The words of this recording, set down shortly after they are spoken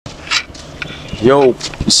Yo,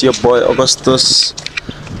 it's your boy Augustus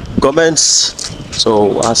comments.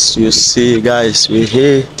 So as you see guys, we're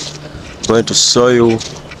here going to show you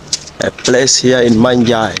a place here in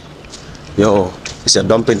Manjai. Yo, it's a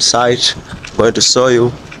dumping site. Going to show you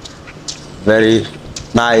very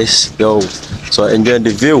nice. Yo, so enjoy the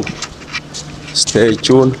view. Stay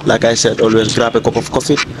tuned. Like I said, always grab a cup of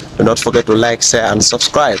coffee. Do not forget to like, share and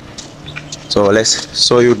subscribe. So let's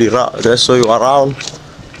show you around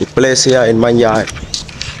the place here in Manjai.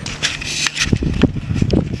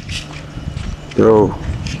 Yo.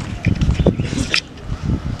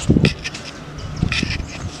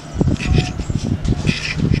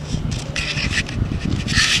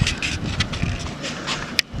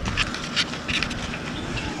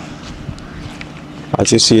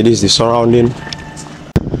 As you see, this is the surrounding.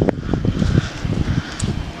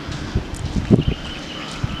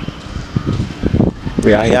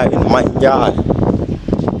 We are here in Manjai.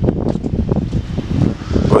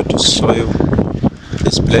 I'm going to show you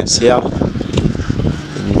this place here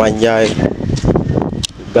in Manjai,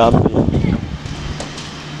 Gambia.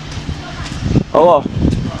 Oh,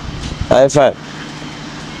 high five.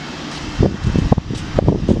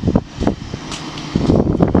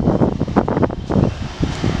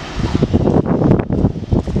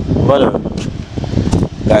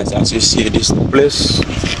 Guys, as you see this place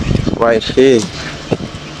right here,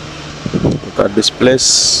 look at this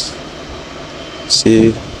place.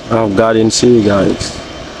 See how Garding see guys.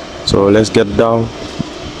 So let's get down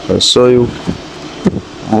and show you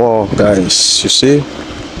more guys. You see,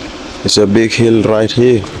 it's a big hill right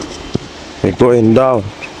here. We're going down.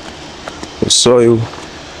 I'll show you.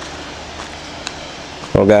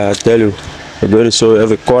 Oh guys, I tell you, we're going to show you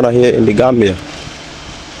every corner here in the Gambia.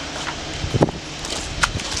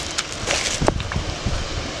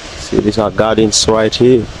 See, these are gardens right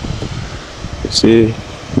here. You see,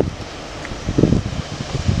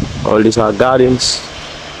 all these are gardens.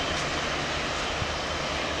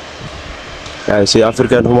 I see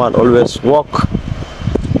African women always walk.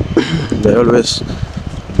 They always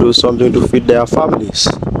do something to feed their families.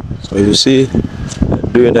 So you see,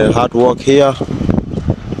 doing their hard work here,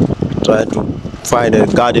 trying to find a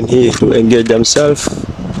garden here to engage themselves,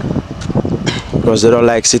 because they don't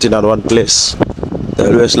like sitting at one place. They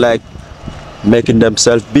always like making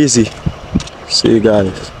themselves busy. See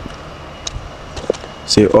guys,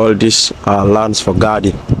 see all these are lands for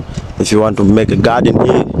garden. If you want to make a garden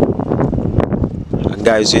here, and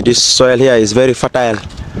guys, see this soil here is very fertile.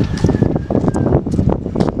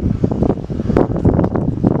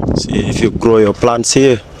 See, if you grow your plants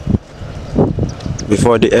here,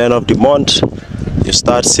 before the end of the month you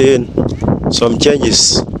start seeing some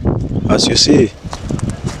changes. As you see,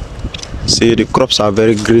 the crops are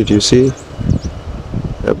very great. You see,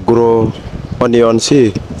 they grow onions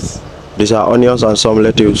here. These are onions and some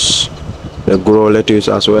lettuce. They grow lettuce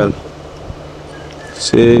as well.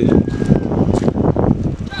 See,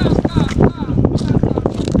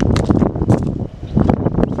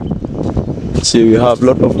 we have a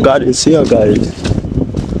lot of gardens here guys.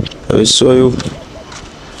 I will show you.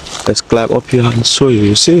 Let's climb up here and show you.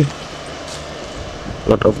 You see, a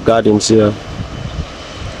lot of gardens here.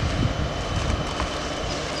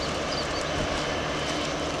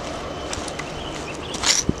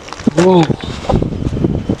 Whoa.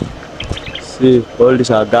 See, all these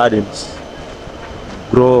are gardens.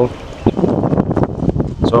 Grow,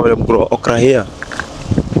 some of them grow okra here.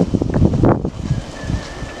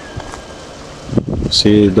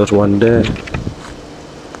 See that one there.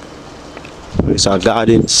 These are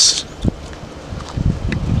gardens.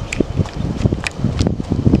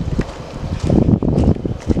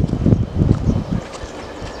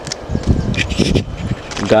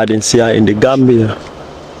 Gardens here in the Gambia.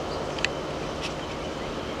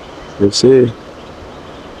 You see,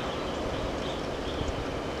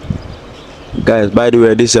 guys, by the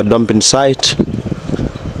way, this is a dumping site.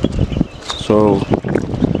 So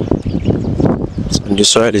the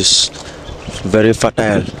soil is very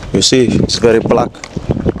fertile. You see, it's very black,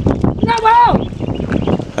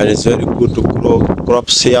 and it's very good to grow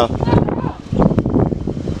crops here.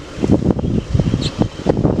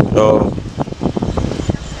 So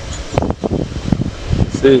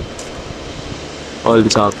see, all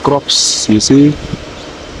these are crops. You see,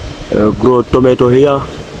 grow tomato here.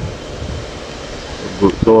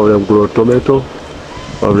 Some of them grow tomato,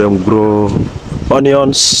 some of them grow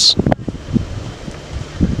onions.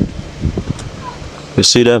 You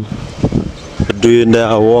see them doing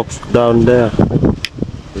their work down there.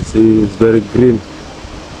 You see, it's very green.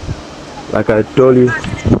 Like I told you,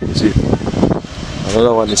 you see,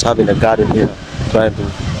 another one is having a garden here, trying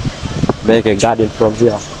to make a garden from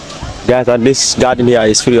here. Guys, and this garden here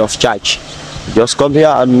is free of charge. Just come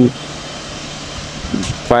here and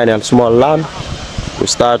find a small land to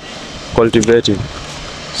start cultivating.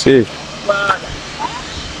 See?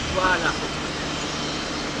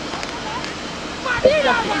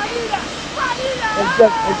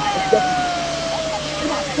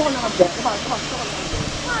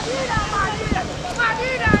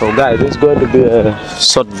 So guys, it's going to be a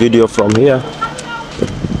short video from here.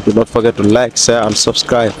 Do not forget to like, share and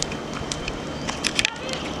subscribe.